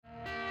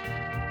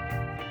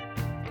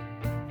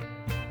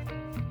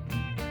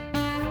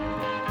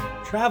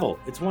Travel,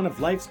 it's one of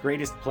life's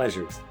greatest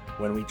pleasures.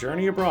 When we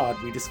journey abroad,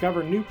 we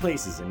discover new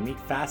places and meet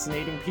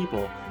fascinating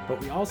people,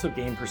 but we also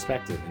gain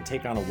perspective and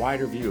take on a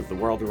wider view of the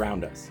world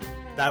around us.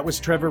 That was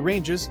Trevor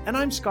Ranges, and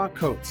I'm Scott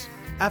Coates.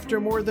 After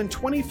more than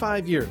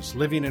 25 years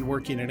living and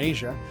working in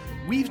Asia,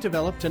 we've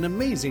developed an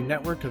amazing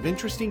network of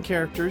interesting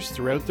characters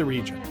throughout the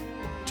region.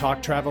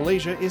 Talk Travel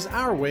Asia is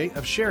our way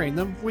of sharing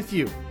them with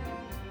you.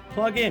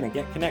 Plug in and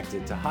get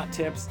connected to hot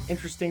tips,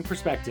 interesting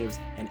perspectives,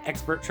 and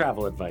expert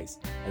travel advice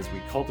as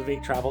we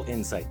cultivate travel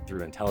insight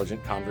through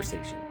intelligent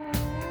conversation.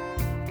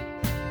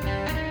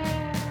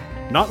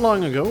 Not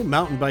long ago,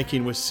 mountain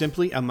biking was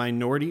simply a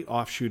minority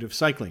offshoot of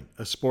cycling,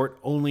 a sport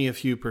only a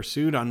few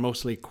pursued on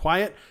mostly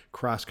quiet,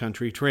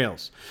 cross-country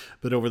trails.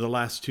 But over the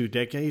last 2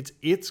 decades,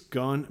 it's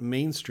gone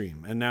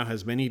mainstream and now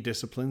has many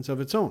disciplines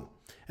of its own.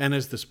 And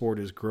as the sport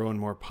has grown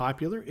more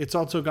popular, it's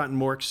also gotten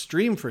more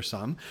extreme for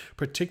some,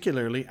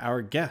 particularly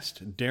our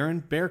guest,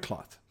 Darren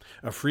Bearcloth.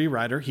 A free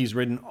rider, he's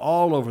ridden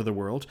all over the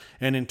world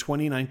and in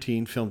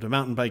 2019 filmed a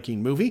mountain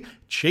biking movie,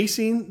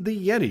 Chasing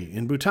the Yeti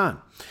in Bhutan.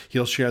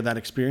 He'll share that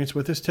experience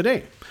with us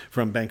today.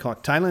 From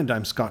Bangkok, Thailand,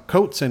 I'm Scott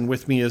Coates, and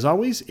with me as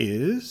always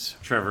is...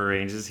 Trevor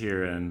Ranges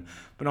here in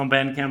Phnom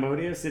Penh,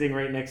 Cambodia, sitting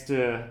right next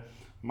to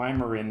my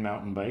Marin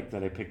mountain bike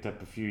that I picked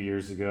up a few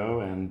years ago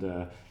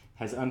and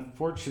has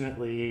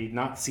unfortunately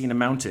not seen a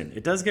mountain.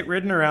 It does get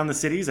ridden around the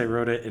cities. I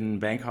rode it in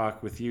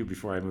Bangkok with you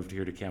before I moved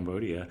here to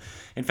Cambodia.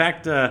 In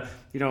fact,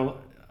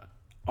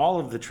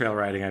 all of the trail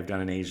riding I've done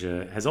in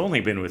Asia has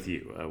only been with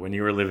you. When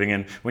you were living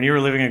in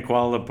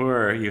Kuala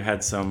Lumpur, you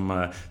had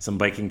some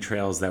biking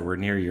trails that were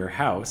near your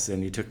house,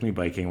 and you took me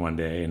biking one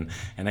day.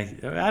 And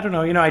I don't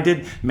know, I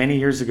did many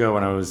years ago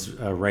when I was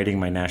writing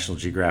my National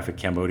Geographic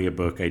Cambodia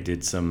book. I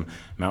did some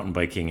mountain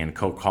biking in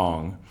Koh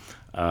Kong.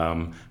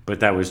 But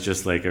that was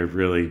just like a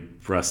really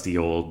rusty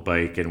old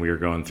bike, and we were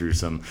going through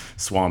some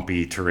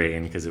swampy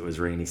terrain because it was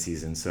rainy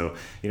season. So,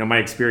 my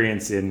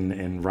experience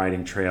in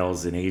riding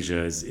trails in Asia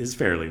is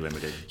fairly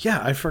limited.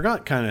 Yeah, I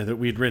forgot kind of that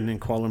we'd ridden in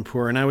Kuala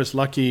Lumpur, and I was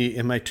lucky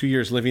in my 2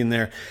 years living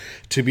there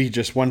to be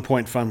just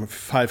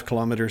 1.5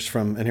 kilometers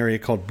from an area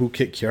called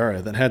Bukit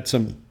Kiara that had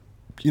some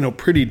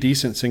pretty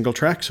decent single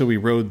track, so we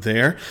rode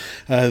there.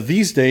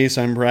 These days,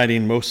 I'm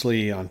riding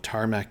mostly on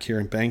tarmac here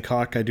in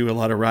Bangkok. I do a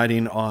lot of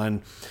riding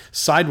on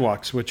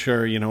sidewalks, which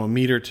are, 1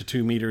 meter to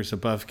 2 meters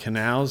above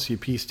canals. You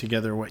piece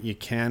together what you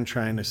can,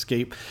 try and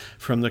escape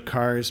from the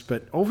cars.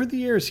 But over the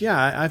years,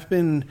 I've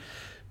been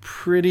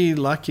pretty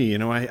lucky.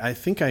 I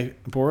think I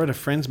borrowed a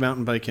friend's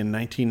mountain bike in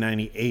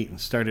 1998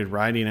 and started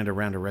riding it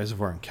around a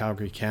reservoir in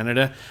Calgary,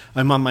 Canada.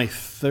 I'm on my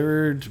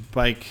third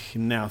bike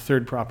now,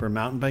 third proper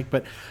mountain bike,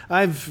 but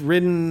I've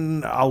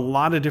ridden a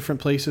lot of different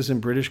places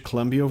in British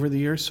Columbia over the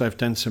years, so I've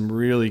done some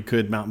really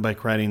good mountain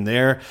bike riding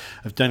there.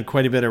 I've done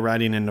quite a bit of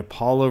riding in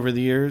Nepal over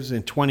the years.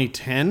 In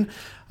 2010,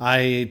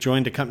 I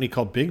joined a company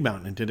called Big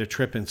Mountain and did a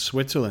trip in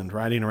Switzerland,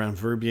 riding around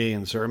Verbier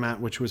and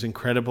Zermatt, which was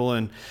incredible.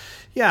 And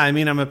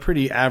I'm a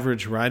pretty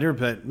average rider,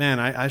 but man,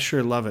 I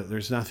sure love it.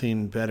 There's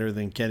nothing better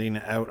than getting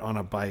out on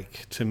a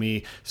bike to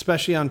me,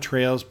 especially on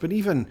trails, but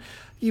even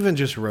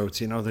just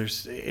roads.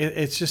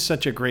 It's just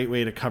such a great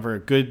way to cover a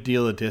good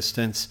deal of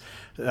distance,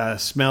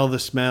 smell the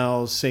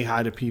smells, say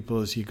hi to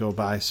people as you go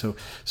by. So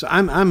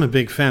I'm a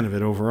big fan of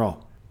it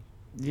overall.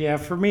 Yeah,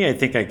 for me, I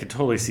think I could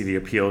totally see the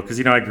appeal because,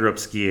 I grew up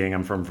skiing.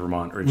 I'm from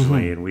Vermont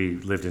originally, and we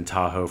lived in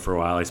Tahoe for a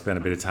while. I spent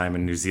a bit of time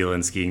in New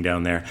Zealand skiing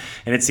down there.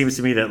 And it seems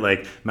to me that,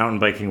 mountain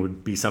biking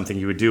would be something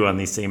you would do on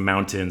these same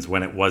mountains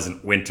when it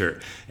wasn't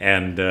winter.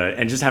 And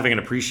just having an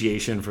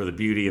appreciation for the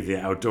beauty of the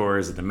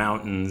outdoors and the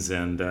mountains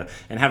and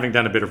having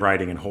done a bit of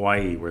riding in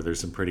Hawaii where there's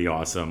some pretty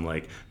awesome,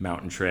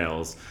 mountain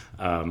trails,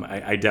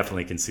 I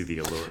definitely can see the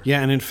allure.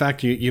 Yeah, and in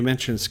fact, you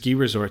mentioned ski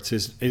resorts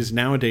is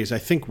nowadays, I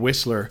think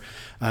Whistler,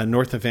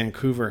 north of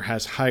Vancouver,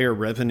 has higher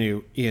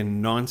revenue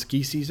in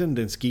non-ski season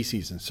than ski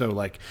season. So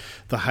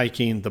the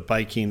hiking, the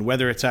biking,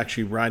 whether it's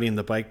actually riding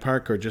the bike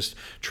park or just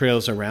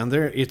trails around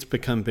there, it's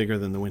become bigger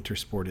than the winter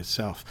sport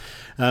itself.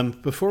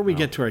 Before we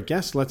get to our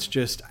guest, let's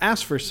just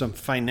ask for some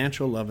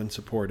financial love and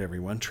support,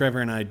 everyone. Trevor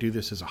and I do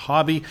this as a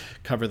hobby,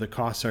 cover the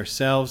costs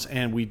ourselves,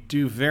 and we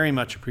do very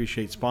much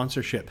appreciate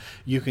sponsorship.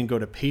 You can go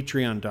to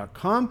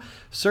patreon.com,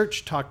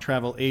 search Talk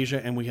Travel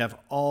Asia, and we have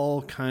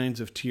all kinds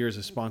of tiers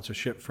of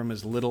sponsorship from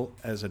as little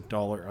as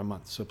 $1 a month.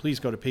 So please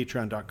go to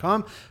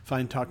patreon.com,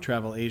 find Talk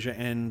Travel Asia,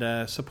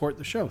 and support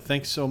the show.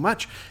 Thanks so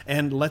much.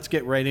 And let's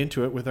get right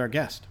into it with our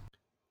guest.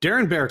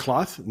 Darren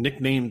Bearcloth,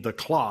 nicknamed The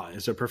Claw,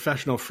 is a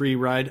professional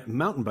free-ride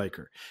mountain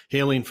biker.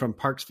 Hailing from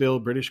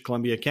Parksville, British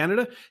Columbia,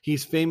 Canada,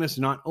 he's famous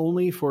not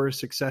only for his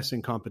success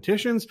in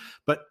competitions,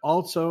 but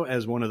also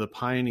as one of the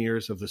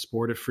pioneers of the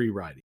sport of free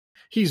riding.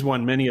 He's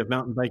won many of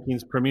mountain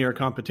biking's premier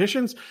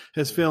competitions,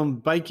 has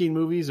filmed biking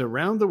movies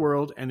around the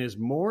world, and is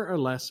more or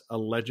less a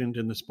legend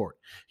in the sport.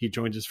 He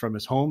joins us from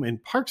his home in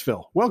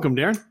Parksville. Welcome,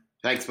 Darren.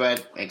 Thanks,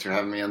 bud. Thanks for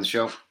having me on the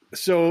show.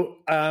 So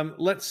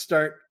let's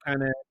start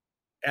kind of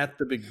at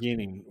the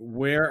beginning.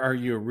 Where are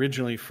you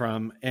originally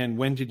from, and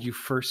when did you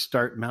first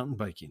start mountain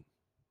biking?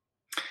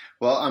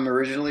 Well, I'm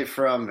originally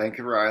from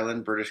Vancouver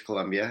Island, British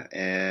Columbia,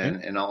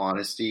 and in all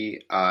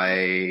honesty,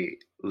 I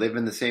live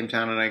in the same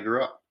town that I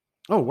grew up.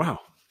 Oh, wow.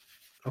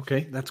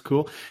 Okay, that's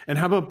cool. And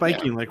how about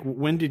biking? Yeah. Like,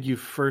 when did you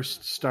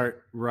first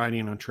start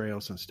riding on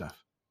trails and stuff?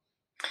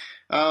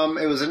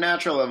 It was a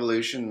natural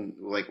evolution.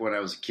 Like when I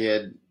was a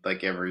kid,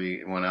 like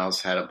everyone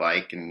else had a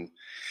bike and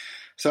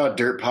saw a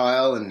dirt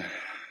pile and,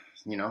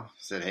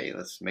 said, hey,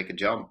 let's make a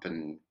jump.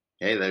 And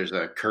hey, there's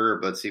a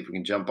curb. Let's see if we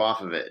can jump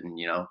off of it. And,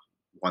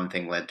 one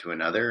thing led to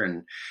another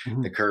and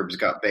the curbs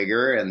got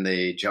bigger and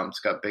the jumps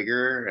got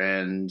bigger.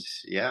 And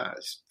I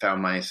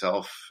found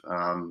myself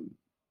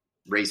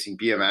racing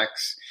BMX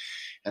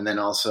and then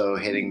also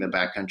hitting the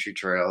backcountry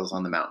trails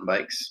on the mountain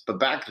bikes. But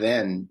back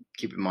then,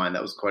 keep in mind,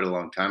 that was quite a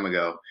long time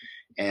ago.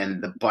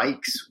 And the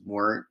bikes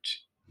weren't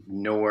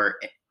nowhere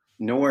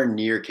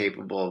near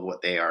capable of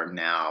what they are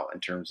now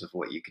in terms of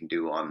what you can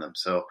do on them.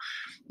 So,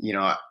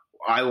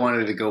 I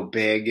wanted to go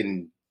big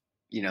and,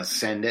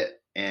 send it.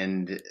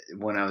 And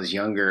when I was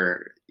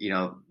younger,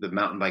 the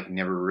mountain bike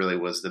never really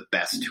was the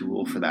best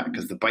tool for that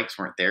because the bikes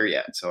weren't there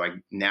yet. So I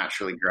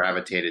naturally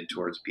gravitated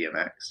towards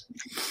BMX.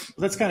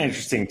 Well, that's kind of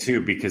interesting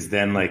too, because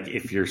then like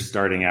if you're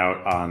starting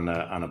out on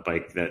a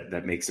bike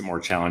that makes it more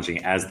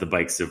challenging as the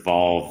bikes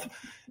evolve,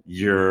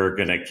 you're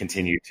going to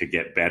continue to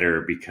get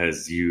better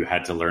because you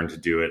had to learn to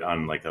do it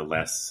on like a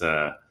less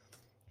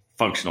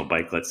functional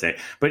bike, let's say.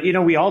 But,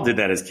 we all did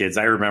that as kids.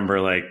 I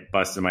remember like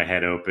busting my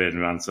head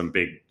open on some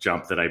big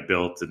jump that I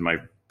built in my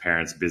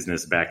parents'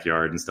 business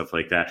backyard and stuff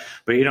like that.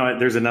 But,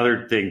 there's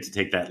another thing to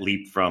take that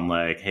leap from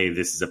like, hey,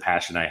 this is a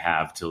passion I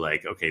have to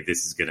like, okay,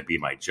 this is going to be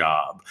my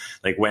job.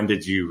 Like, when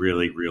did you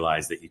really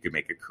realize that you could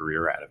make a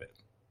career out of it?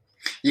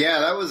 Yeah,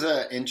 that was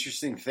an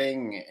interesting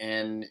thing.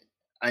 And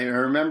I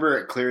remember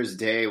it clear as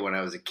day when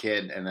I was a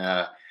kid and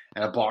a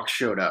box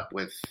showed up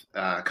with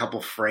a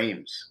couple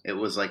frames. It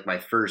was like my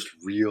first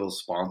real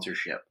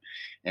sponsorship.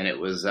 And it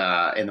was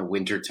in the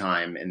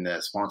wintertime, and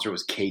the sponsor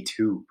was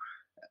K2.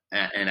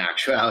 In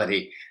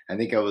actuality, I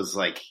think I was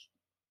like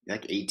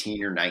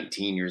 18 or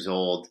 19 years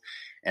old.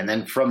 And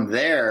then from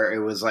there,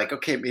 it was like,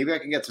 okay, maybe I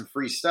can get some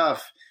free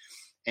stuff.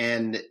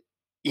 And,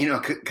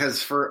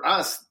 because for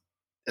us,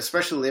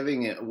 especially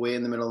living way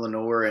in the middle of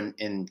nowhere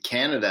in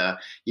Canada,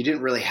 you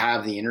didn't really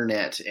have the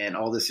internet and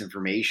all this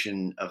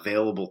information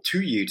available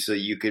to you. So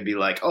you could be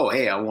like, oh,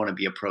 hey, I want to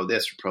be a pro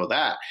this or pro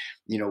that.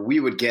 We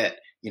would get,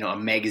 a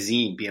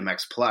magazine,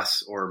 BMX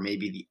Plus, or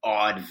maybe the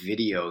odd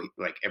video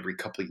like every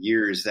couple of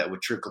years that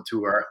would trickle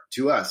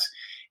to us.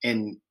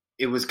 And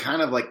it was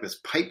kind of like this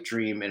pipe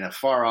dream in a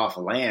far off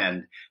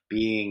land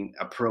being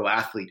a pro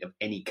athlete of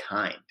any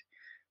kind.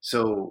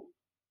 So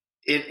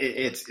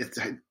it's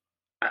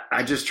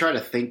I just try to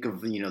think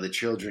of, the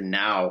children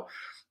now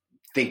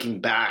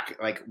thinking back,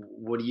 like,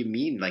 what do you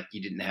mean? Like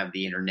you didn't have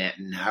the internet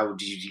and how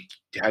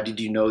did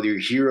you know your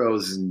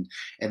heroes and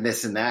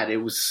this and that? It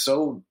was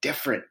so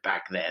different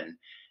back then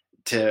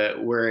to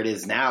where it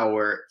is now,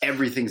 where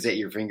everything's at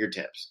your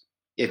fingertips.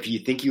 If you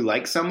think you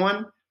like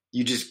someone,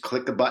 you just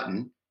click a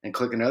button and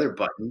click another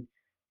button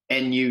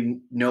and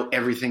you know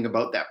everything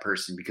about that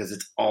person because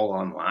it's all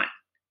online.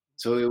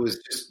 So it was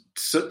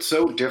just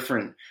so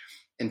different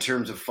in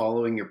terms of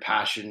following your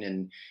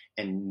passion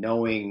and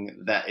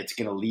knowing that it's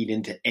going to lead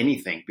into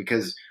anything,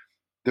 because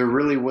there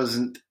really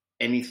wasn't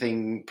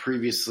anything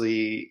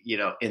previously,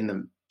 in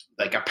the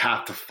like a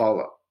path to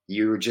follow.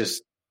 You were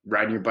just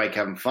riding your bike,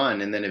 having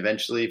fun. And then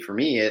eventually for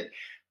me,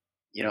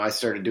 I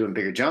started doing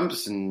bigger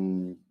jumps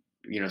and,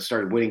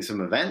 started winning some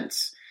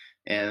events,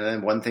 and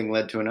then one thing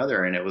led to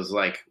another. And it was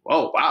like,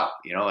 oh, wow.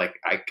 Like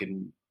I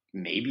can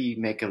maybe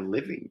make a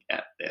living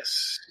at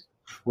this.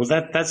 Well,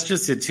 that's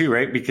just it too,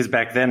 right? Because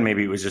back then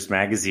maybe it was just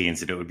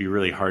magazines and it would be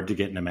really hard to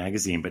get in a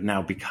magazine. But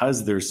now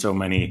because there's so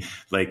many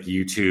like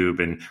YouTube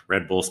and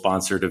Red Bull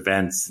sponsored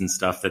events and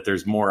stuff, that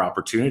there's more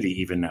opportunity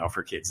even now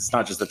for kids. It's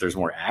not just that there's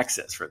more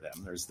access for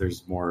them.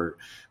 There's more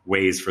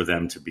ways for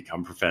them to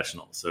become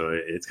professionals. So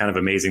it's kind of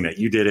amazing that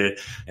you did it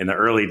in the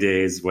early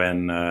days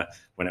when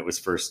it was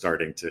first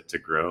starting to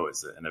grow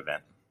as an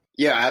event.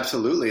 Yeah,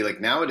 absolutely. Like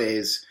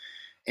nowadays,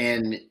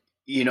 and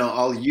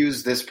I'll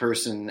use this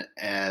person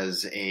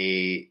as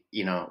an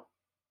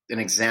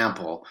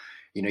example.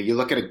 You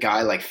look at a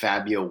guy like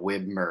Fabio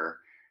Wibmer.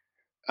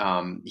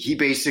 He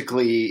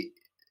basically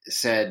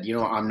said,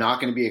 I'm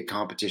not going to be a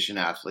competition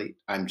athlete.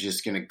 I'm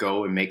just going to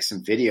go and make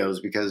some videos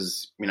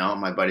because,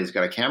 my buddy's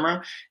got a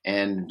camera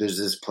and there's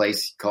this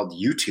place called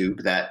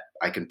YouTube that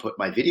I can put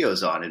my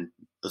videos on and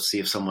let's see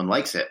if someone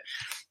likes it.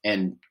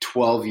 And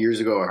 12 years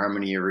ago, or how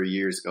many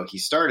years ago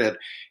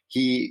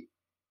he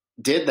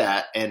did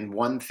that, and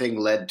one thing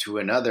led to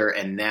another,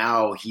 and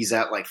now he's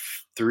at like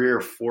 3 or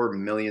 4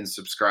 million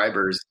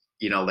subscribers.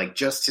 Like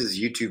just his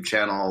YouTube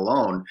channel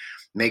alone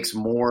makes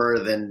more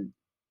than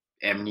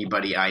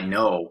anybody I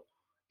know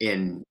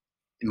in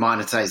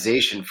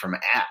monetization from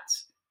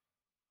ads.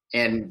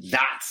 And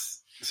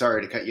that's,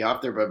 sorry to cut you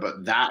off there,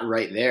 but that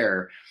right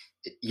there,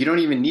 you don't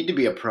even need to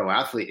be a pro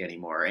athlete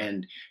anymore.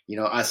 And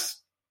us,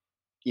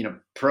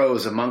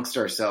 pros amongst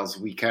ourselves,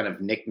 we kind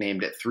of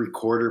nicknamed it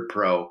 3/4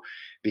 pro,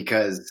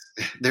 because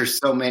there's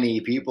so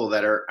many people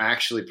that are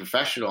actually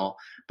professional,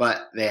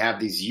 but they have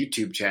these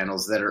YouTube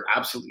channels that are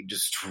absolutely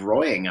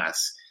destroying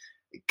us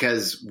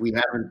because we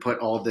haven't put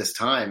all this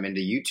time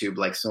into YouTube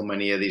like so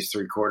many of these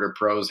 3/4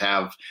 pros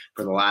have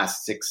for the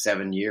last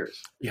 6-7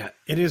 years. Yeah,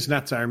 it is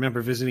nuts. I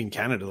remember visiting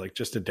Canada like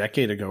just a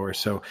decade ago or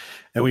so,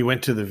 and we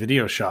went to the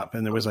video shop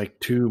and there was like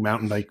 2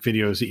 mountain bike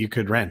videos that you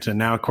could rent. And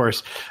now, of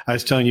course, I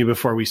was telling you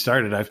before we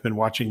started, I've been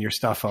watching your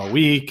stuff all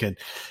week and,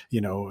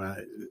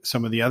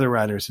 some of the other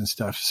riders and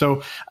stuff.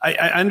 So I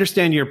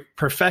understand you're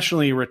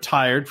professionally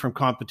retired from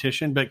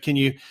competition, but can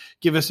you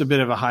give us a bit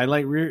of a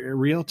highlight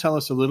reel? Tell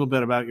us a little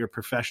bit about your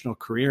professional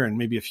career and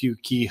maybe a few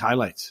key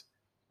highlights.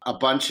 A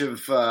bunch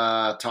of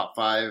top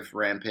 5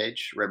 Red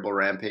Bull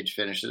Rampage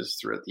finishes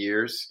throughout the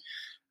years.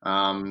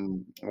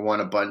 Won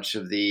a bunch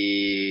of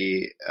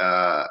the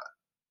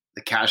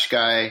Cash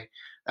Guy.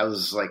 That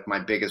was like my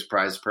biggest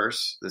prize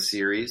purse, the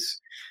series.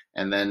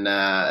 And then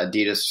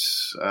Adidas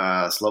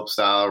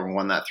Slopestyle,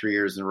 won that 3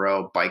 years in a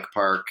row. Bike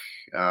Park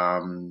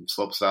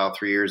Slopestyle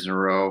 3 years in a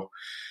row.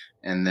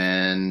 And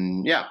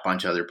then, a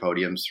bunch of other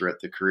podiums throughout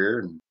the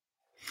career.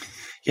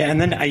 Yeah, and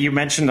then you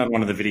mentioned on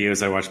one of the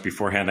videos I watched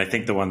beforehand, I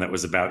think the one that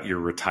was about your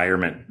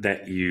retirement,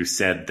 that you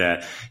said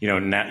that,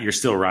 now you're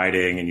still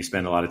riding and you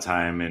spend a lot of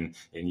time in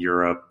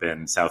Europe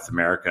and South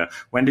America.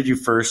 When did you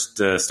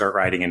first start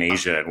riding in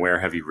Asia, and where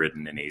have you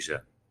ridden in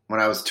Asia? When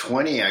I was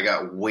 20, I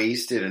got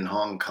wasted in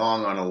Hong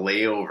Kong on a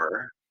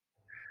layover,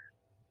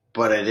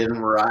 but I didn't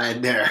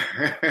ride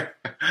there.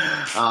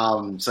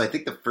 So I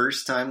think the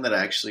first time that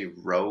I actually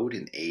rode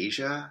in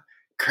Asia,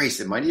 Christ,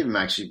 it might even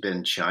actually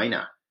been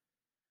China.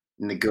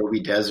 In the Gobi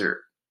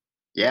Desert.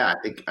 Yeah,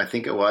 I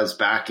think it was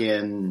back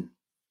in,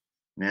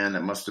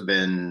 that must have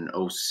been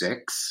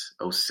 06,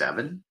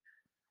 07.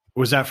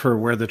 Was that for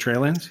Where the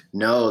Trail Ends?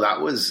 No, that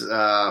was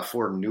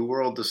for New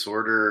World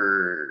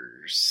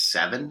Disorder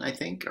 7, I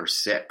think, or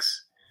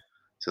 6.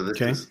 So this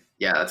is,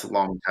 that's a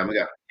long time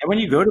ago. And when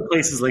you go to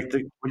places like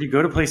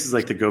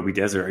the Gobi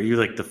Desert, are you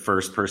like the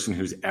first person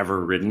who's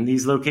ever ridden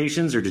these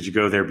locations, or did you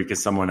go there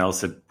because someone else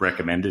had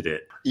recommended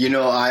it?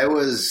 I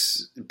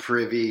was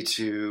privy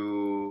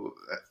to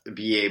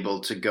be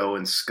able to go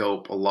and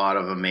scope a lot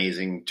of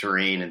amazing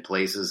terrain and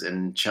places,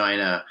 and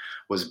China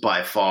was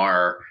by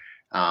far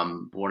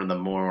one of the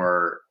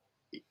more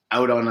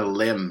out on a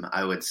limb,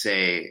 I would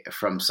say,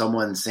 from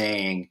someone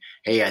saying,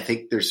 hey, I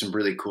think there's some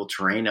really cool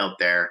terrain out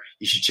there.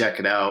 You should check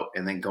it out.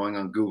 And then going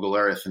on Google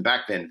Earth. And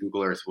back then,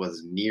 Google Earth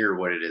was near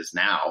what it is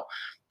now.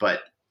 But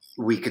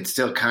we could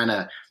still kind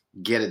of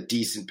get a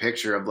decent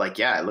picture of like,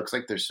 it looks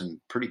like there's some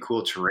pretty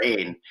cool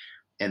terrain.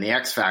 And the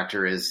X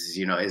factor is,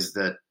 is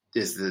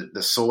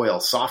the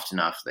soil soft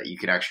enough that you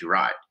could actually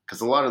ride?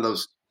 Because a lot of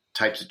those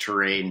types of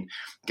terrain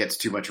gets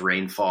too much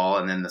rainfall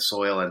and then the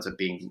soil ends up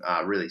being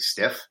really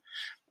stiff.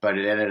 But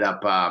it ended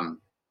up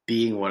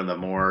being one of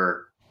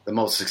the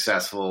most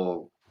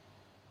successful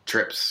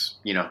trips,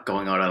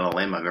 going out on a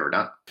limb I've ever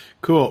done.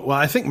 Cool. Well,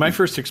 I think my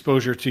first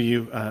exposure to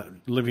you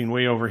living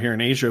way over here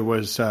in Asia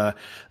was a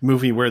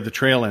movie Where the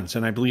Trail Ends.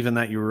 And I believe in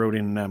that you rode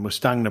in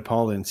Mustang,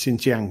 Nepal and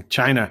Xinjiang,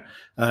 China.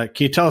 Can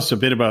you tell us a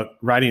bit about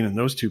riding in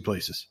those 2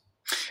 places?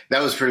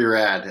 That was pretty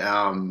rad.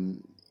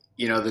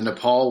 The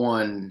Nepal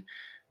one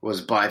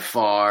was by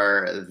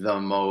far the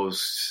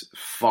most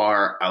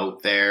far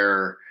out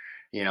there,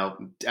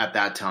 at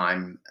that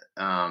time,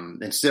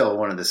 and still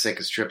one of the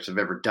sickest trips I've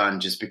ever done,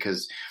 just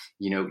because,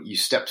 you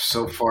step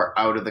so far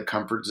out of the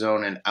comfort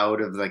zone and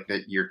out of like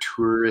your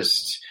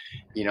tourist,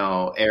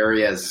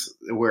 areas,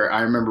 where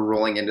I remember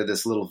rolling into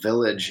this little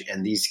village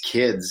and these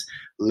kids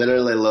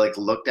literally like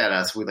looked at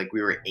us we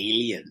were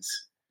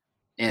aliens,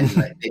 and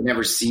they'd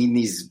never seen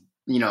these,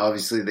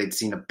 obviously they'd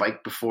seen a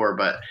bike before,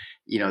 but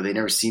they'd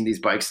never seen these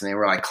bikes, and they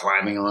were like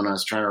climbing on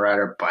us, trying to ride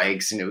our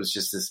bikes. And it was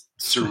just this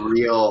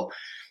surreal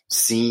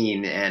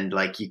scene, and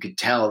like you could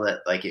tell that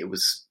like it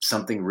was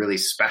something really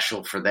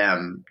special for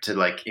them to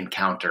like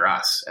encounter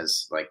us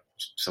as like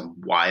some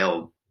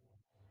wild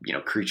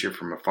creature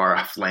from a far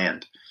off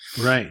land.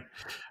 Right.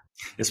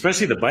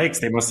 Especially the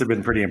bikes, they must have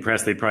been pretty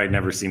impressed. They'd probably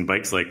never seen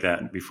bikes like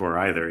that before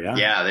either.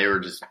 Yeah, they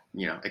were just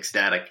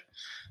ecstatic.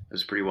 It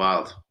was pretty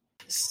wild.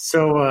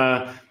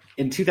 So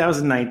in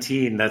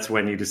 2019, that's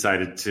when you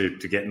decided to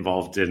get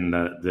involved in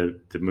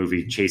the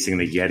movie Chasing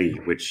the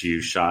Yeti, which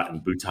you shot in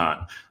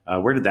Bhutan.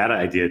 Where did that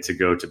idea to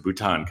go to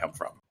Bhutan come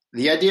from?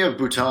 The idea of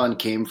Bhutan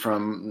came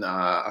from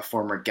a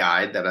former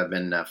guide that I've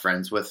been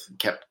friends with,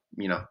 kept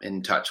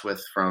in touch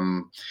with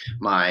from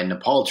my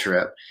Nepal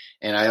trip.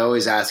 And I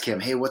always ask him,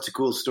 hey, what's a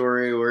cool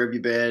story? Where have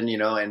you been?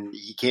 And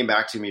he came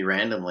back to me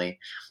randomly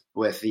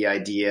with the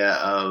idea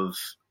of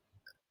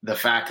the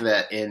fact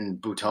that in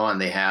Bhutan,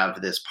 they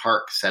have this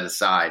park set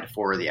aside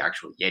for the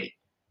actual Yeti.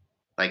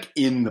 Like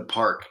in the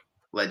park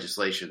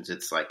legislations,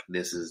 it's like,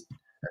 this is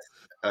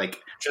like,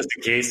 just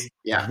in case.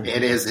 Yeah,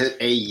 it is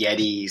a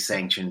Yeti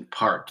sanctioned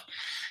park.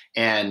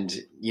 And,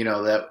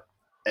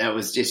 that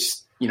was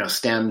just,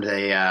 stemmed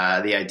the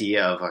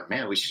idea of like,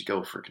 man, we should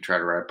go try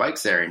to ride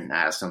bikes there. And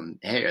ask him,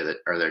 hey,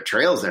 are there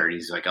trails there? And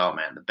he's like, oh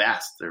man, the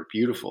best. They're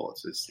beautiful.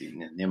 It's in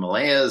the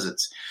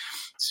Himalayas.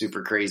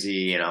 super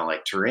crazy,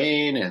 like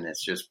terrain, and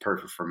it's just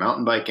perfect for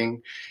mountain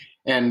biking.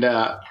 And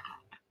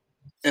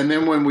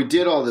then when we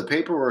did all the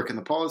paperwork and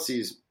the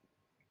policies,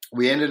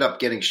 we ended up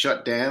getting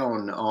shut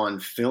down on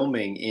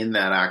filming in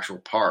that actual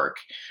park.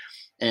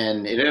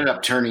 And it ended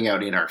up turning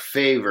out in our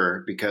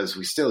favor because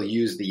we still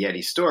used the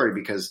Yeti story,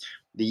 because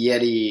the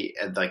Yeti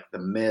and like the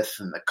myth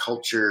and the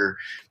culture,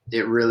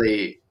 it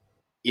really,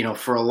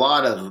 for a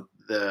lot of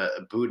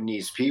the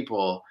Bhutanese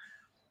people,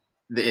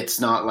 it's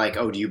not like,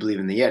 oh, do you believe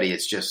in the Yeti?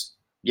 It's just,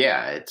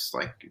 yeah, it's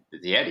like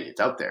the Yeti. It's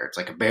out there. It's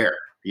like a bear,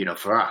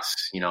 for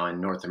us, in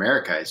North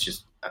America, it's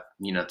just,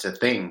 it's a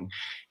thing.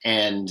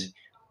 And,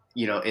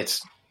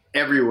 it's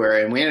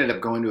everywhere. And we ended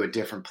up going to a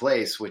different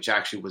place, which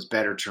actually was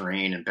better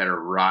terrain and better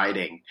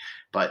riding.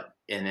 But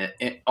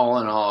all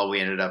in all,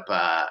 we ended up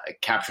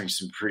capturing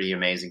some pretty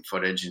amazing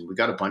footage, and we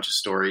got a bunch of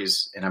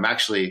stories. And I'm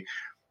actually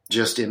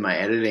just in my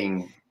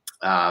editing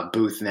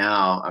booth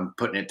now. I'm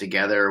putting it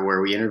together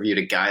where we interviewed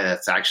a guy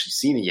that's actually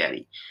seen a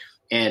Yeti.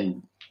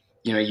 And,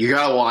 you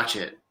got to watch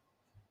it,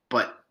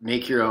 but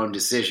make your own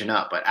decision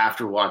up. But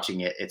after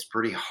watching it, it's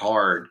pretty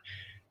hard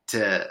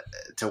to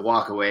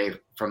walk away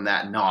from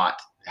that not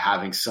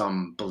having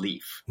some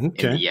belief in the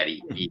Yeti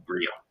being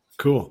real.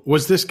 Cool.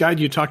 Was this guy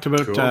you talked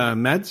about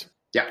Meds?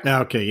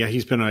 Yeah. Okay. Yeah.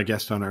 He's been a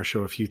guest on our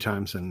show a few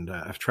times, and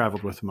I've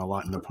traveled with him a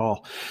lot in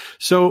Nepal.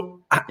 So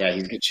yeah,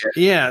 he's a good share.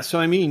 Yeah. So,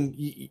 I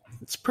mean,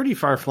 it's a pretty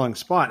far flung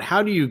spot.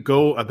 How do you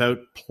go about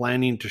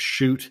planning to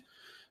shoot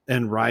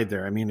and ride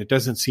there? I mean, it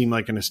doesn't seem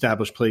like an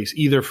established place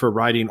either for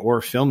riding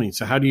or filming.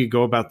 So how do you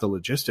go about the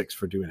logistics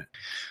for doing it?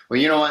 Well,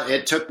 you know what?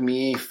 It took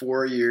me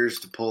 4 years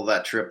to pull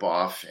that trip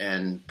off,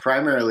 and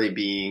primarily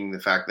being the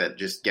fact that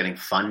just getting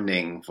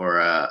funding for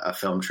a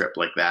film trip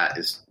like that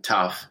is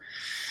tough.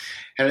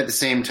 And at the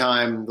same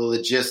time, the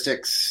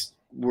logistics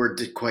were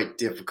quite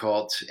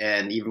difficult.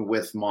 And even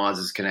with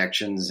Moz's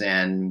connections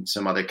and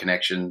some other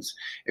connections,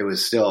 it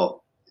was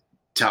still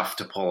tough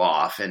to pull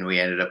off. And we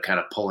ended up kind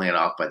of pulling it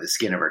off by the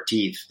skin of our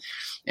teeth.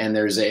 And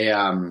there's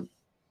a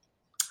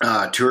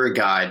tour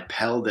guide,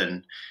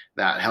 Peldon,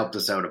 that helped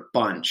us out a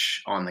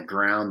bunch on the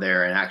ground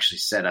there and actually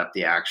set up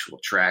the actual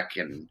trek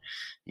and,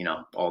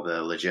 all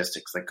the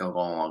logistics that go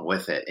along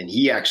with it. And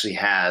he actually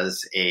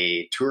has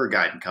a tour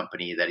guiding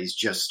company that he's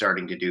just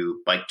starting to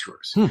do bike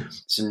tours.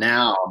 So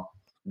now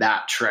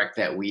that trek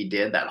that we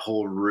did, that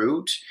whole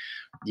route,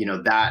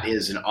 that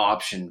is an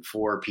option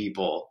for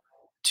people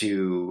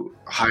to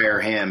hire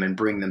him and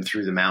bring them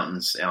through the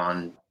mountains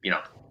on,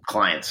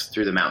 clients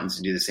through the mountains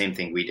and do the same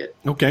thing we did.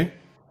 Okay.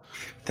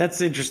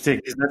 That's interesting,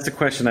 because that's a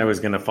question I was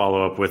going to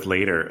follow up with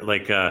later.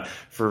 Like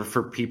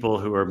for people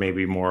who are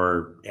maybe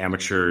more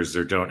amateurs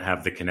or don't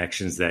have the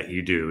connections that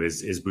you do,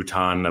 is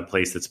Bhutan a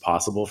place that's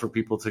possible for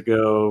people to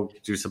go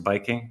do some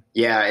biking?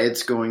 Yeah,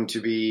 it's going to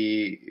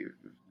be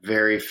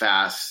very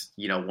fast.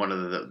 One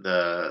of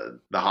the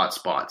hot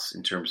spots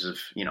in terms of,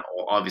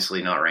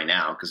 obviously not right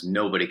now because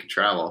nobody can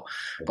travel,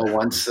 but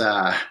once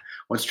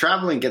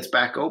traveling gets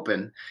back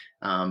open,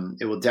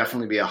 it will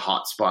definitely be a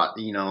hot spot.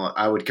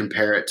 I would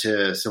compare it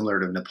to similar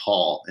to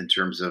Nepal in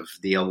terms of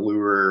the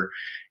allure,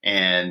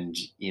 and,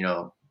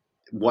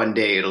 one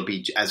day it'll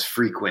be as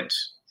frequent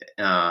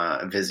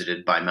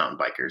visited by mountain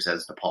bikers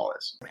as Nepal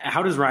is.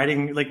 How does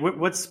riding, like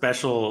what's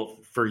special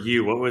for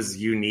you? What was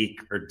unique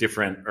or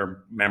different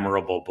or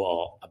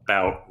memorable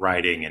about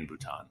riding in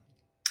Bhutan?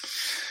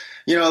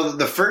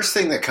 The first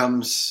thing that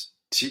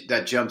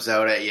that jumps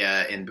out at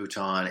you in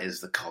Bhutan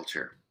is the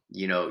culture.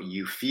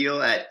 You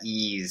feel at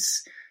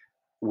ease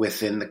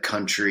within the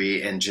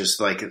country, and just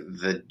like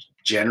the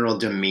general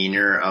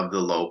demeanor of the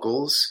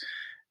locals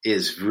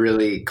is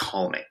really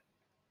calming.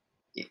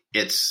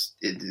 It's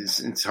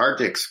hard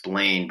to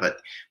explain, but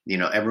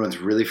everyone's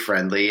really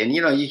friendly, and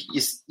you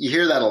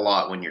hear that a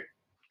lot when you're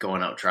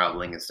going out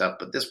traveling and stuff.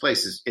 But this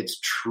place it's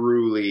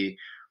truly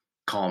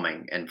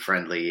calming and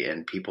friendly,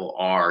 and people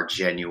are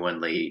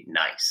genuinely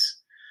nice.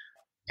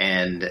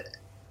 And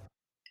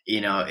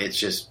it's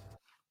just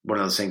one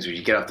of those things where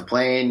you get off the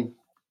plane,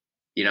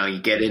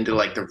 you get into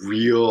like the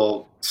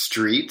real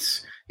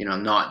streets,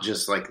 not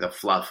just like the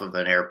fluff of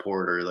an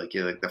airport or like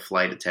the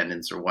flight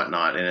attendants or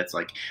whatnot. And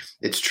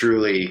it's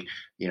truly,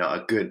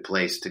 a good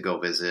place to go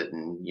visit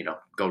and,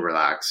 go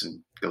relax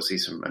and go see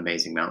some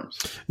amazing mountains.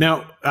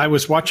 Now, I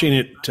was watching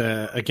it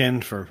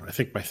again for, I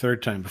think, my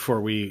third time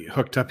before we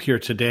hooked up here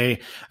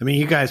today. I mean,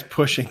 you guys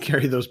push and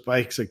carry those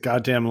bikes a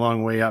goddamn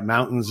long way up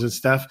mountains and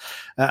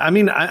stuff. I'm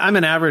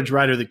an average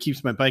rider that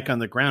keeps my bike on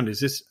the ground. Is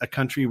this a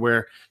country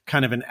where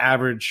kind of an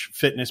average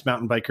fitness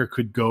mountain biker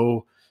could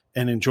go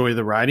and enjoy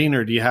the riding,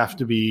 or do you have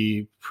to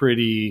be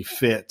pretty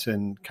fit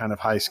and kind of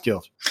high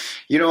skilled?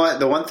 You know what?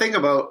 The one thing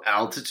about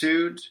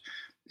altitude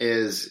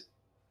is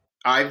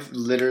I've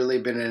literally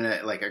been in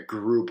a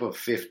group of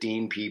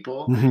 15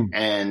 people,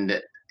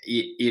 and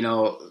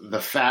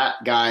the fat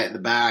guy at the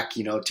back,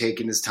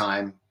 taking his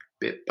time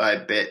bit by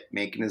bit,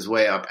 making his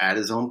way up at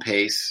his own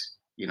pace,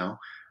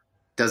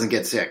 doesn't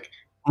get sick.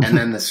 And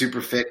then the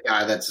super fit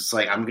guy that's just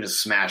like, I'm going to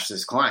smash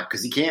this climb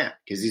because he can't,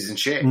 because he's in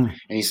shape. And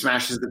he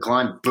smashes the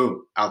climb,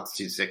 boom,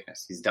 altitude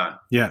sickness. He's done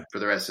for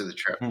the rest of the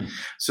trip.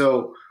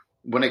 So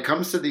when it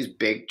comes to these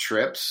big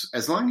trips,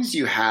 as long as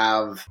you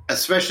have,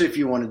 especially if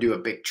you want to do a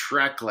big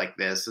trek like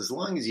this, as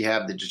long as you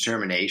have the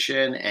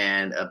determination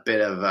and a bit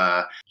of,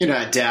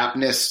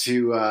 adaptness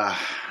to,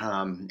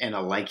 and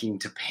a liking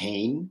to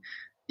pain,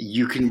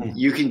 you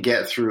can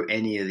get through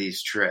any of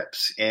these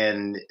trips.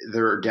 And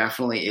there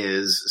definitely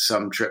is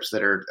some trips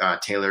that are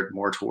tailored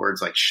more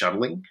towards like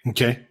shuttling.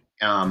 Okay.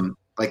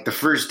 Like the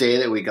first day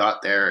that we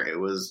got there, it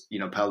was,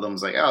 Peldon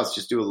was like, oh, let's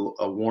just do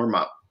a warm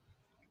up.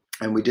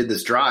 And we did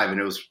this drive, and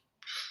it was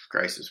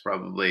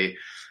probably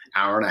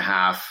hour and a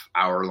half,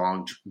 hour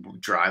long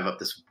drive up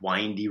this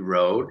windy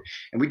road.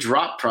 And we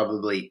dropped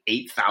probably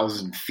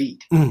 8,000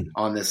 feet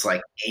on this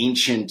like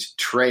ancient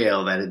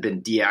trail that had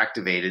been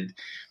deactivated.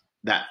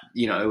 That,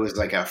 it was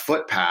like a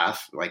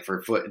footpath, like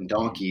for foot and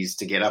donkeys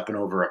to get up and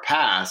over a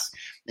pass.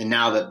 And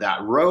now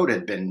that road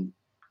had been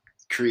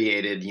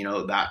created,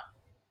 that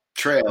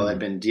trail had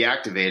been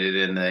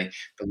deactivated in the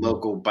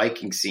local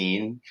biking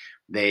scene,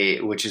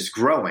 which is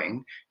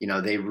growing,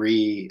 they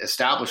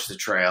re-established the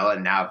trail,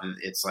 and now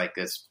it's like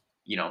this,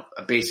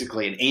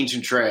 basically an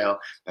ancient trail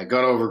that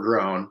got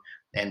overgrown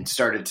and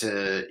started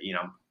to,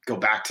 go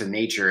back to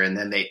nature, and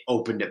then they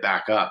opened it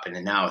back up, and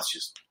then now it's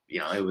just,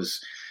 it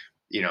was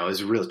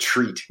a real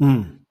treat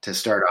to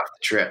start off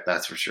the trip.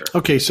 That's for sure.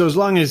 Okay. So as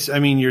long as,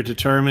 you're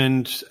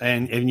determined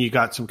and you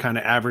got some kind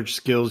of average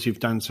skills, you've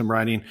done some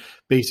riding,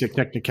 basic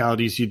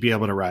technicalities, you'd be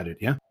able to ride it.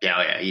 Yeah.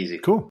 Yeah. Easy.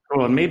 Cool.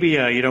 And maybe,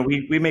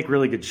 we make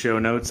really good show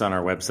notes on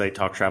our website,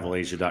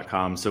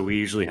 talktravelasia.com. So we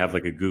usually have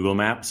like a Google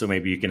map. So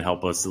maybe you can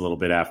help us a little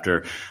bit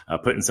after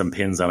putting some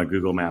pins on a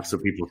Google map so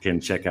people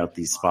can check out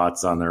these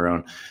spots on their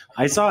own.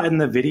 I saw in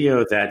the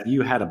video that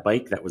you had a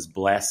bike that was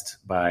blessed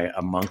by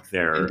a monk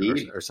there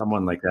or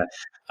someone like that.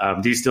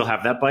 Do you still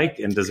have that bike,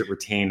 and does it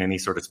retain any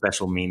sort of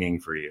special meaning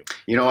for you?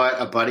 You know what?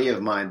 A buddy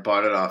of mine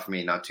bought it off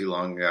me not too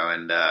long ago,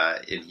 and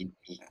he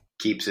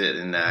keeps it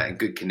in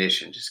good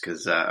condition just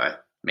because I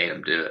made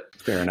him do it.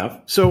 Fair enough.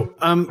 So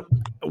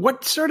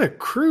what sort of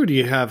crew do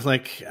you have?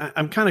 Like,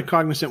 I'm kind of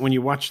cognizant when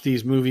you watch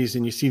these movies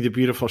and you see the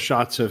beautiful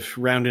shots of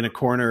rounding a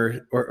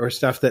corner or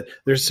stuff that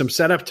there's some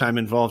setup time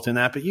involved in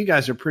that, but you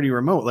guys are pretty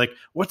remote. Like,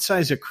 what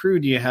size of crew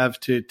do you have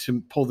to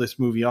pull this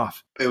movie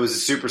off? It was a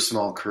super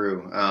small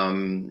crew.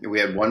 We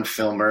had one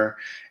filmer,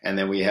 and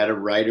then we had a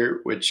writer,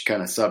 which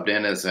kind of subbed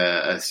in as an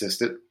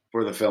assistant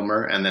for the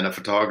filmer, and then a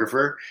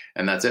photographer,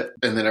 and that's it.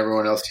 And then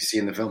everyone else you see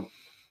in the film.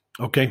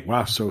 Okay.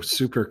 Wow. So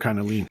super kind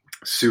of lean.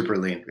 Super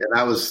lean. And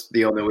that was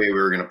the only way we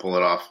were going to pull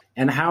it off.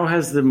 And how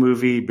has the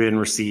movie been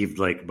received,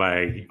 like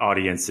by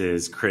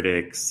audiences,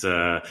 critics,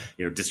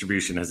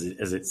 distribution? Has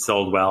it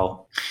sold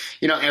well?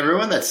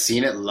 Everyone that's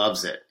seen it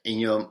loves it.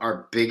 And,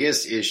 our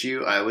biggest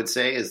issue, I would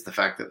say, is the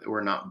fact that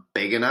we're not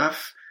big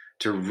enough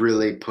to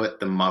really put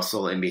the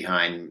muscle in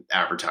behind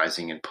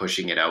advertising and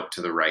pushing it out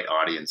to the right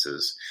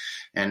audiences.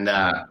 And,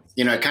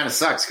 it kind of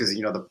sucks because,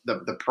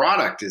 the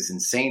product is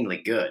insanely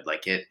good.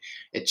 Like it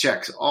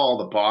checks all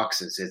the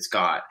boxes. It's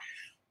got,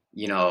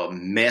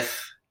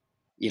 myth,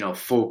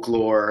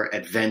 folklore,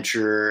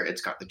 adventure.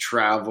 It's got the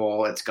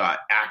travel. It's got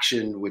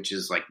action, which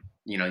is like,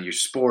 your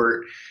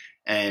sport,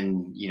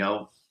 and,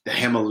 the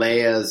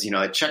Himalayas.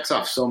 It checks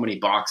off so many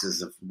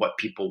boxes of what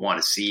people want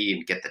to see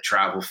and get the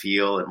travel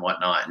feel and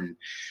whatnot. And,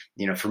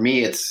 for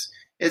me, it's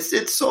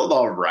sold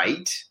all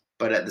right.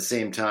 But at the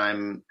same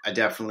time, I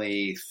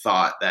definitely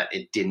thought that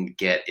it didn't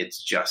get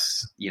its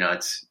just,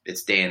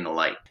 its day in the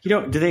light.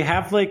 Do they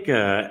have like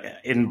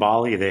in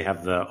Bali, they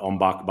have the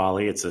Ombak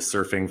Bali. It's a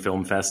surfing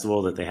film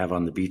festival that they have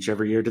on the beach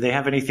every year. Do they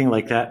have anything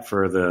like that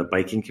for the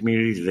biking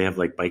community? Do they have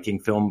like biking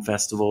film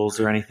festivals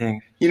or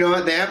anything? You know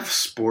what? They have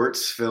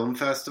sports film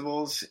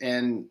festivals.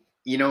 And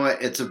you know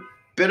what? It's a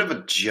bit of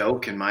a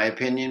joke, in my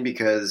opinion,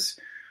 because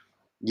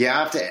you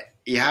have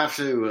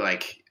to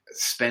like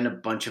spend a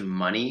bunch of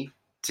money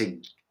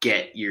to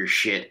get your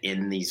shit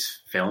in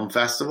these film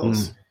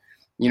festivals.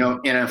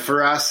 And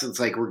for us, it's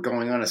like we're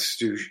going on a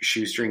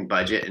shoestring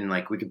budget, and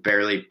like we could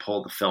barely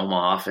pull the film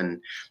off.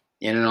 And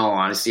in all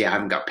honesty, I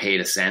haven't got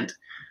paid a cent.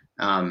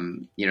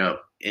 In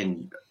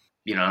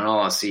all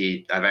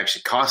honesty, I've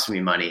actually cost me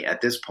money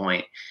at this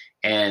point.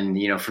 And,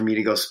 for me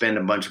to go spend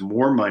a bunch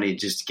more money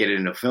just to get it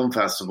into a film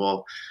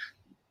festival,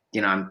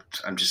 I'm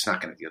just not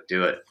going to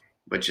do it,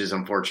 which is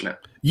unfortunate.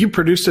 You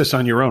produced this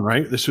on your own,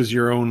 right? This was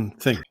your own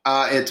thing.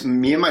 It's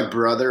me and my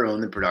brother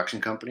own the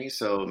production company.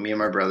 So me and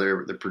my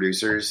brother, the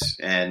producers,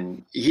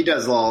 and he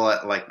does all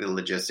like the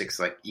logistics,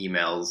 like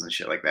emails and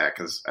shit like that.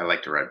 Cause I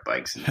like to ride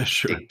bikes and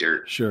dig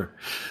dirt. Sure.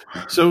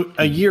 So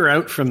a year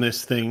out from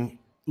this thing,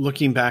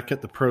 looking back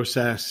at the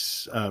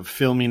process of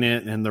filming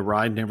it and the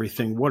ride and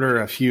everything, what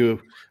are a few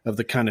of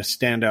the kind of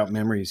standout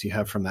memories you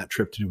have from that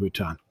trip to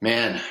Bhutan?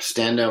 Man,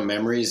 standout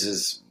memories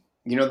is,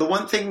 the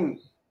one thing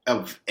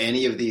of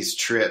any of these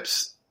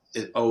trips,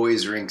 it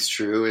always rings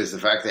true, is the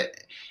fact that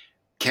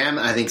Cam,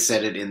 I think,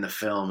 said it in the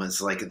film.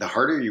 It's like the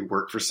harder you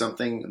work for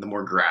something, the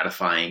more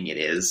gratifying it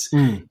is.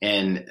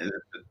 And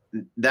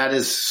that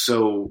is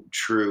so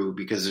true,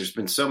 because there's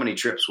been so many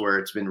trips where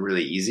it's been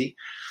really easy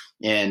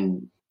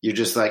and you're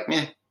just like,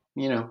 that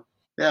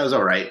was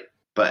all right.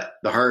 But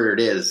the harder it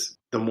is,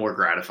 the more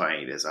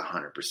gratifying it is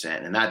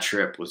 100%. And that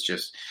trip was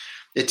just,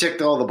 it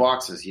ticked all the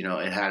boxes. You know,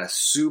 it had a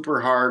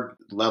super hard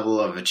level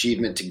of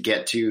achievement to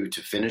get to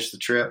finish the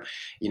trip.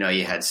 You know,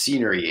 you had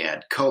scenery, you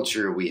had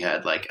culture, we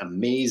had like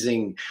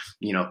amazing,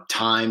 you know,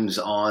 times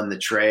on the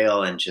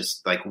trail and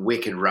just like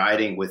wicked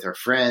riding with our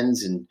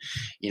friends and,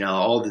 you know,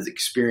 all the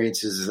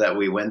experiences that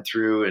we went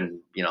through and,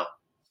 you know,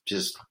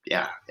 just,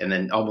 yeah. And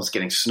then almost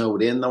getting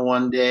snowed in the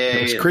one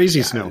day. It was crazy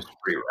and, snow. It was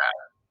pretty rad.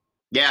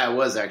 Yeah, it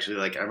was actually.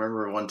 Like, I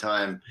remember one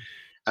time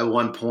at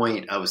one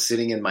point I was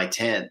sitting in my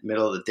tent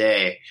middle of the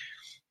day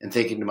and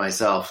thinking to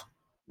myself,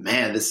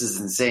 man, this is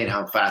insane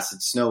how fast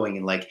it's snowing.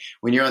 And like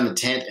when you're on the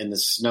tent and the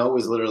snow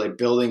is literally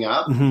building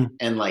up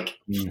and like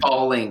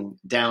falling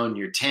down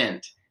your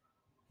tent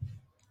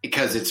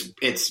because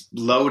it's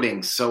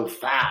loading so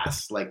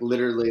fast, like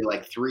literally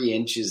like 3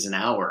 inches an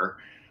hour.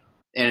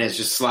 And it's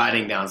just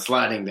sliding down.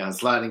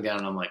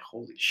 I'm like,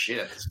 holy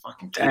shit, this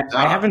fucking takes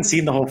I off. haven't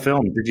seen the whole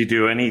film. Did you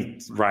do any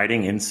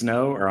riding in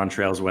snow or on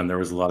trails when there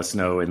was a lot of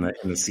snow in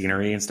the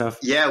scenery and stuff?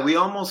 Yeah, we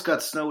almost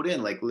got snowed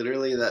in. Like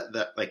literally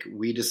that like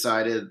we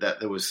decided that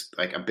there was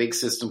like a big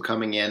system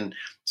coming in.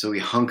 So we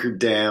hunkered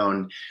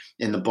down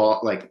in the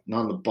like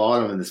not in the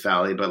bottom of this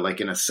valley, but like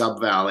in a sub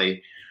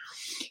valley.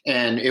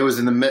 And it was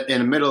in the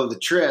middle of the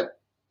trip.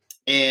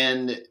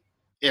 And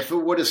if it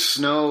would have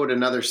snowed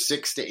another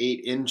 6 to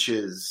 8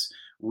 inches,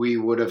 we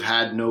would have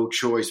had no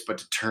choice but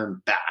to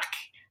turn back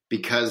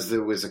because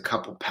there was a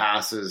couple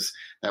passes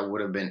that would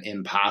have been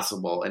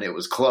impassable and it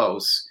was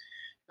close.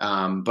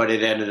 But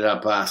it ended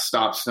up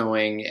stopped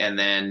snowing and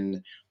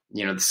then,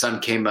 you know, the sun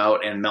came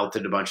out and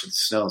melted a bunch of the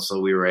snow. So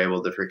we were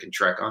able to freaking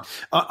trek on.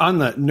 On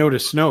the note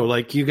of snow,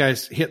 like you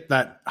guys hit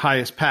that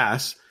highest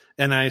pass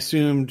and I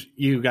assumed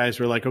you guys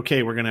were like,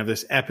 okay, we're going to have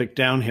this epic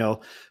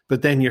downhill,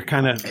 but then you're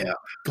kind of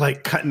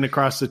like cutting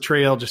across the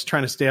trail, just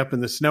trying to stay up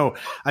in the snow.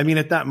 I mean,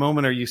 at that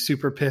moment, are you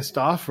super pissed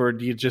off or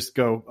do you just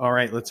go, all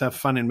right, let's have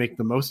fun and make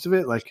the most of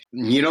it? Like,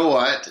 you know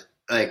what?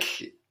 Like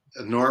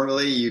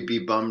normally you'd be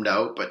bummed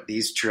out, but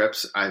these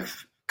trips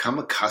I've come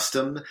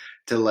accustomed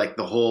to like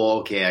the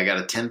whole, okay, I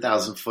got a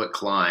 10,000 foot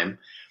climb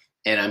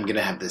and I'm going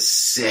to have the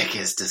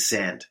sickest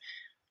descent.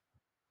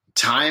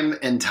 Time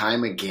and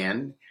time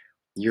again,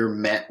 you're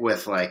met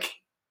with like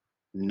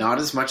not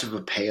as much of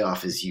a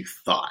payoff as you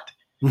thought.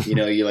 You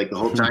know, you like the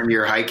whole time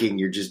you're hiking,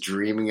 you're just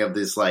dreaming of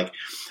this like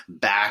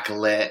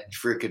backlit,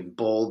 freaking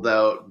bowled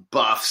out,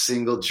 buff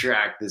single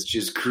track that's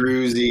just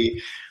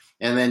cruisy.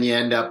 And then you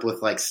end up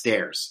with like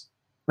stairs.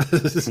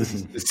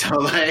 So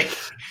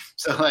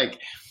like,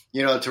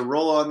 you know, to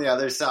roll on the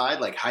other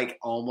side, like hike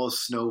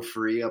almost snow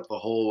free up the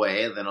whole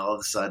way. And then all of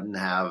a sudden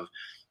have,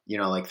 you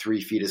know, like 3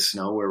 feet of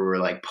snow where we were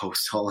like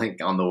post holing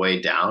on the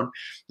way down.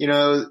 You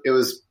know, it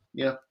was,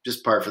 you know,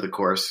 just par for the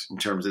course in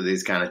terms of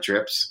these kind of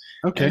trips.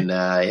 Okay. And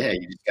yeah,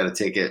 you just got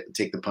to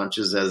take the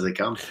punches as they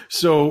come.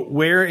 So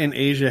where in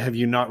Asia have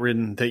you not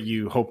ridden that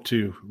you hope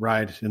to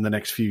ride in the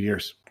next few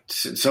years?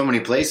 So many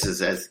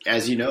places,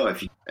 as you know,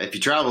 if you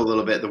travel a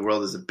little bit, the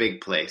world is a big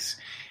place,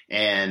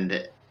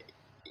 and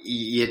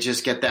you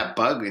just get that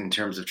bug in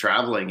terms of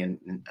traveling,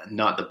 and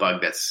not the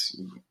bug that's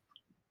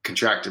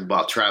contracted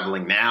while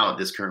traveling now at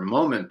this current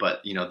moment, but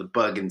you know, the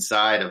bug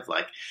inside of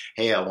like,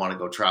 hey, I want to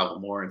go travel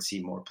more and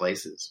see more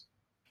places.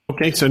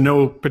 Okay, so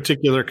no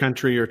particular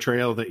country or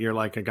trail that you're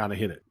like, I got to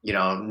hit it. You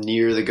know,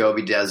 near the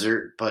Gobi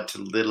Desert, but a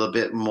little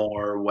bit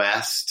more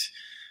west.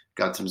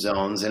 Got some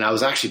zones, and I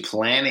was actually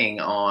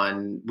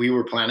we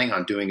were planning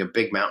on doing a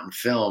big mountain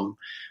film,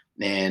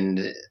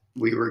 and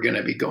we were going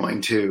to be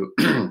going to,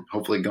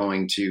 hopefully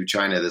going to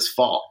China this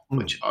fall,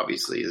 which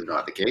obviously is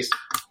not the case.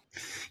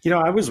 You know,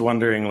 I was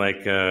wondering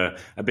like a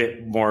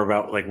bit more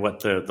about like what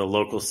the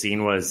local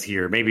scene was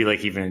here, maybe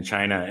like even in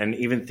China, and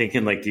even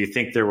thinking like, do you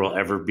think there will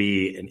ever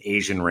be an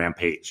Asian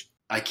rampage?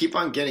 I keep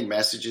on getting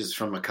messages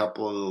from a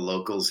couple of the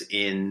locals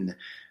in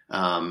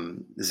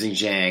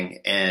Xinjiang,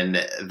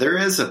 and there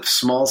is a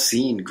small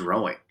scene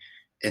growing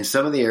in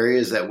some of the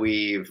areas that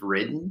we've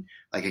ridden.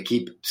 Like I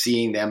keep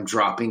seeing them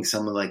dropping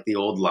some of like the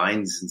old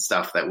lines and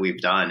stuff that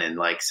we've done and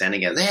like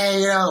sending us,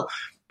 hey, you know,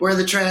 where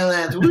the trail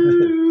ends,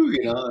 woo,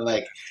 you know,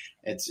 like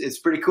it's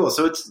pretty cool.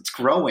 So it's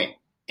growing,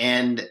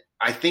 and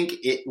I think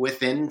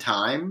within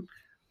time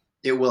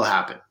it will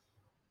happen,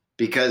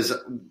 because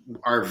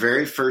our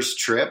very first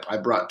trip, I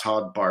brought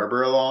Todd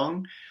Barber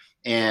along,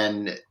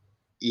 and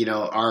you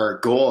know, our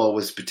goal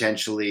was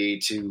potentially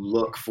to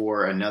look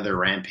for another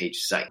rampage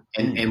site.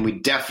 And we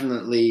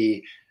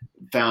definitely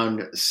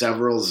found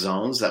several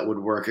zones that would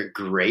work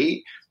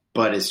great,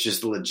 but it's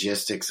just the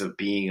logistics of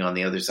being on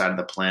the other side of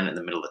the planet in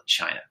the middle of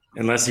China.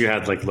 Unless you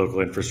had like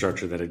local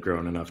infrastructure that had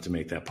grown enough to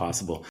make that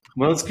possible.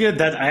 Well, it's good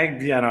that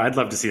I'd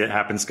love to see that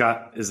happen.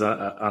 Scott is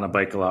on a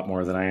bike a lot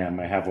more than I am.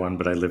 I have one,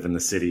 but I live in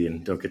the city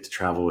and don't get to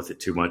travel with it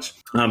too much.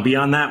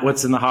 Beyond that,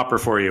 what's in the hopper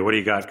for you? What do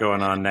you got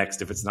going on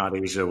next? If it's not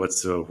Asia,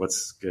 what's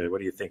good? What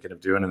are you thinking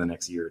of doing in the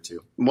next year or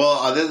two? Well,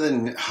 other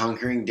than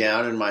hunkering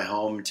down in my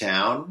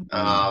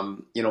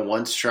hometown, you know,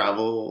 once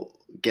travel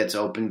gets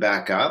opened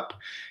back up,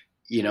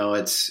 you know,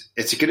 it's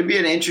going to be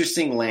an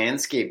interesting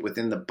landscape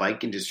within the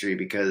bike industry,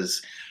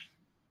 because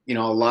you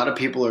know, a lot of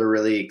people are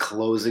really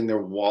closing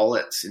their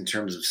wallets in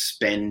terms of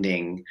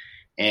spending,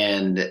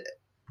 and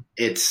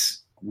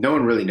it's no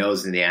one really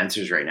knows the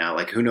answers right now.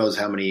 Like, who knows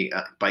how many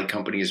bike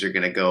companies are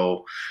going to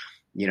go,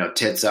 you know,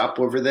 tits up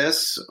over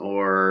this,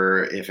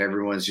 or if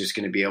everyone's just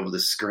going to be able to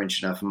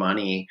scrunch enough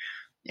money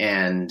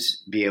and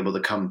be able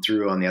to come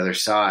through on the other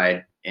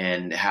side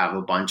and have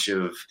a bunch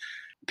of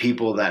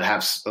people that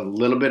have a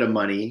little bit of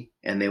money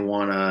and they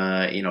want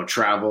to, you know,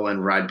 travel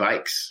and ride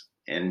bikes.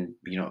 And,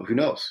 you know, who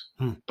knows?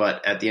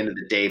 But at the end of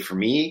the day, for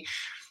me,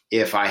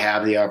 if I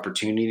have the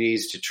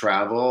opportunities to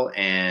travel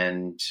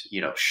and,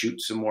 you know,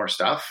 shoot some more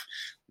stuff,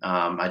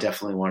 I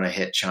definitely want to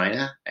hit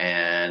China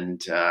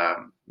and,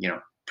 you know,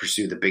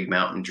 pursue the big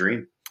mountain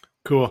dream.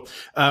 Cool.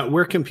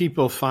 Where can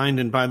people find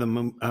and buy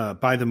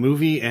the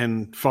movie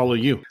and follow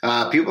you?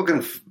 People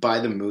can buy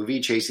the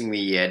movie Chasing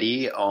the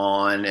Yeti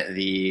on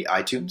the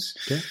iTunes.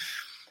 Okay.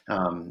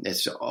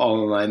 It's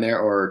all online there,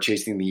 or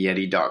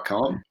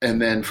chasingtheyeti.com.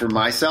 And then for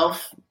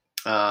myself,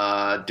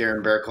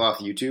 Darren Bearcloth,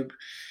 YouTube,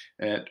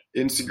 and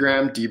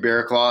Instagram, D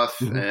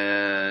Bearcloth,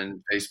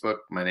 and Facebook,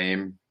 my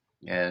name.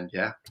 And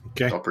yeah,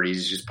 it's all pretty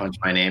easy. Just punch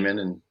my name in,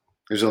 and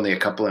there's only a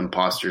couple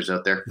imposters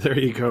out there. There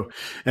you go.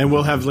 And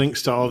we'll have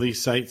links to all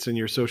these sites and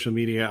your social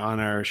media on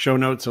our show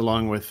notes,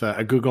 along with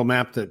a Google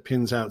map that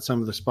pins out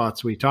some of the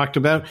spots we talked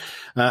about.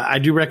 I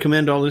do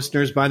recommend all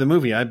listeners buy the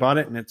movie. I bought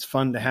it, and it's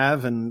fun to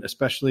have. And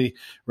especially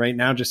right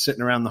now, just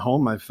sitting around the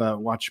home, I've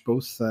watched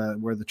both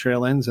Where the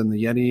Trail Ends and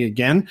The Yeti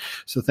again.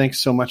 So thanks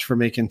so much for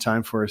making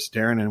time for us,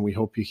 Darren. And we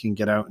hope you can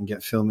get out and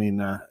get filming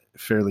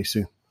fairly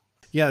soon.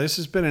 Yeah, this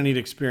has been a neat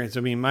experience.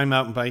 I mean, my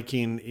mountain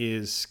biking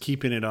is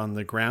keeping it on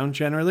the ground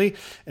generally.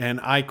 And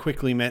I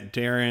quickly met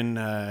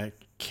Darren,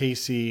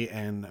 Casey,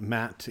 and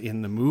Matt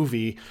in the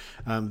movie.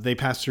 They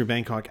passed through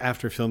Bangkok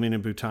after filming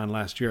in Bhutan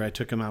last year. I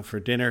took them out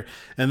for dinner.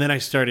 And then I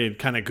started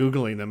kind of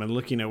Googling them and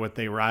looking at what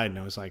they ride. And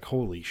I was like,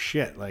 holy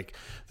shit, like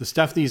the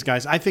stuff these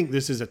guys, I think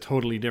this is a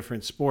totally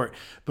different sport.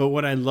 But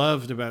what I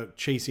loved about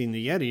Chasing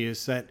the Yeti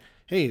is that,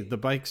 hey, the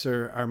bikes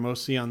are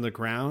mostly on the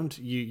ground.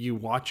 You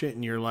watch it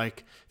and you're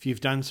like, if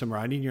you've done some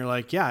riding, you're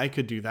like, yeah, I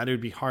could do that. It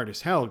would be hard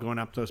as hell going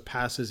up those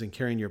passes and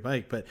carrying your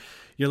bike. But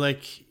you're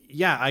like,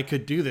 yeah, I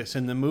could do this.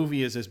 And the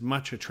movie is as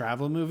much a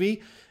travel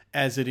movie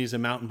as it is a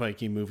mountain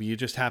biking movie. You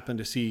just happen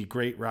to see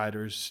great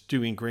riders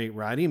doing great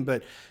riding,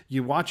 but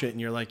you watch it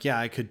and you're like, yeah,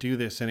 I could do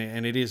this.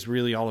 And it is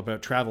really all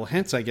about travel.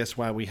 Hence, I guess,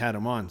 why we had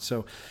him on.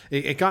 So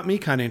it got me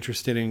kind of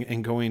interested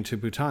in going to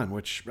Bhutan,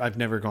 which I've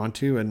never gone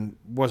to and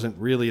wasn't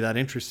really that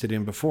interested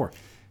in before.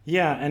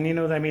 Yeah, and you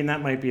know, I mean,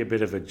 that might be a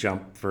bit of a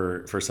jump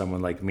for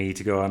someone like me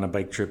to go on a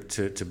bike trip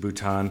to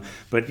Bhutan.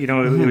 But, you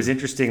know, it was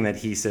interesting that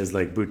he says,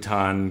 like,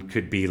 Bhutan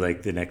could be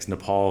like the next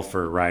Nepal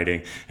for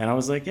riding. And I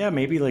was like, yeah,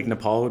 maybe like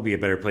Nepal would be a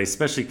better place,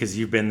 especially because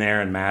you've been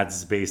there and Mads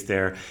is based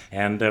there.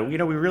 And, you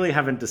know, we really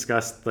haven't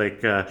discussed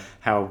like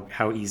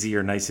how easy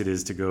or nice it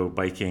is to go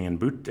biking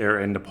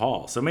in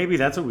Nepal. So maybe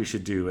that's what we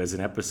should do as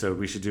an episode.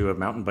 We should do a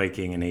mountain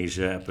biking in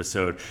Asia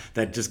episode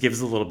that just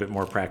gives a little bit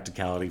more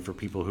practicality for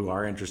people who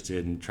are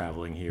interested in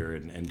traveling here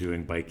and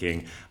doing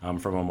biking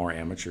from a more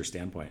amateur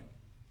standpoint.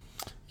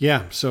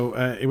 Yeah, so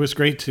it was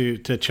great to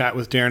chat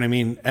with Darren. I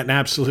mean, an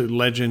absolute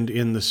legend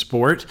in the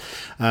sport.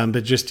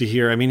 But just to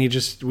hear, I mean,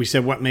 we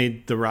said what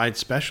made the ride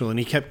special, and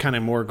he kept kind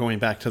of more going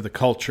back to the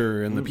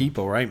culture and the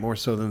people, right? More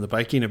so than the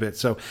biking a bit.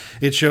 So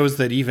it shows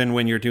that even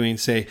when you're doing,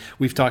 say,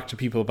 we've talked to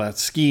people about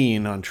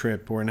skiing on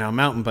trip or now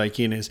mountain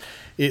biking,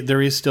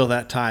 there is still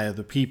that tie of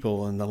the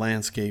people and the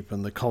landscape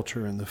and the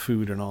culture and the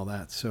food and all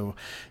that. So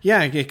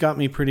yeah, it got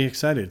me pretty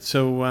excited.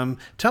 So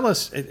tell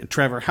us,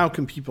 Trevor, how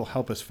can people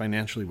help us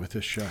financially with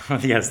this show?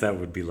 Yes, that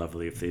would be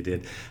lovely if they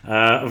did.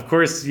 Of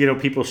course, you know,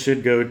 people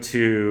should go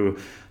to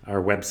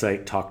our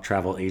website,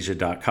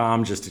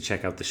 talktravelasia.com, just to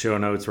check out the show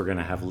notes. We're going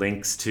to have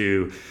links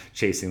to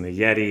Chasing the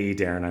Yeti,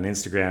 Darren on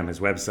Instagram, his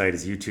website,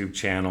 his YouTube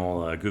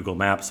channel, Google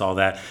Maps, all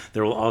that.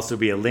 There will also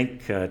be a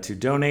link to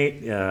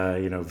donate,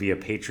 you know, via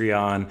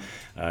Patreon.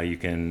 You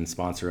can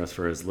sponsor us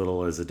for as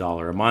little as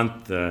 $1 a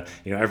month.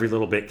 You know, every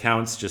little bit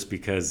counts, just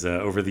because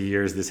over the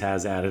years this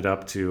has added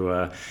up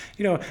to,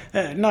 you know,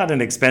 not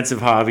an expensive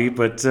hobby,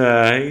 but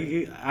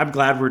I'm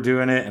glad we're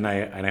doing it, and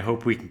I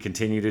hope we can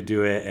continue to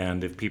do it.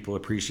 And if people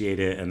appreciate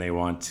it and they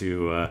want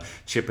to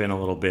chip in a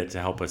little bit to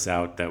help us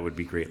out, that would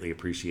be greatly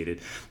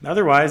appreciated.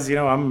 Otherwise, you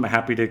know, I'm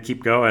happy to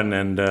keep going,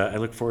 and I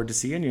look forward to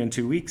seeing you in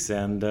 2 weeks.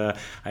 And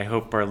I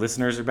hope our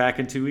listeners are back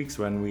in 2 weeks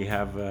when we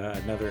have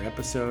another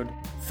episode.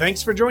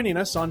 Thanks for joining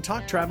us on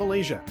Talk Travel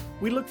Asia.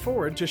 We look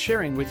forward to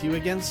sharing with you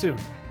again soon.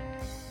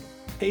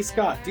 Hey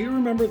Scott, do you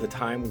remember the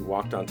time we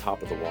walked on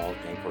top of the wall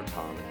at Angkor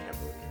Thom in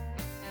Cambodia?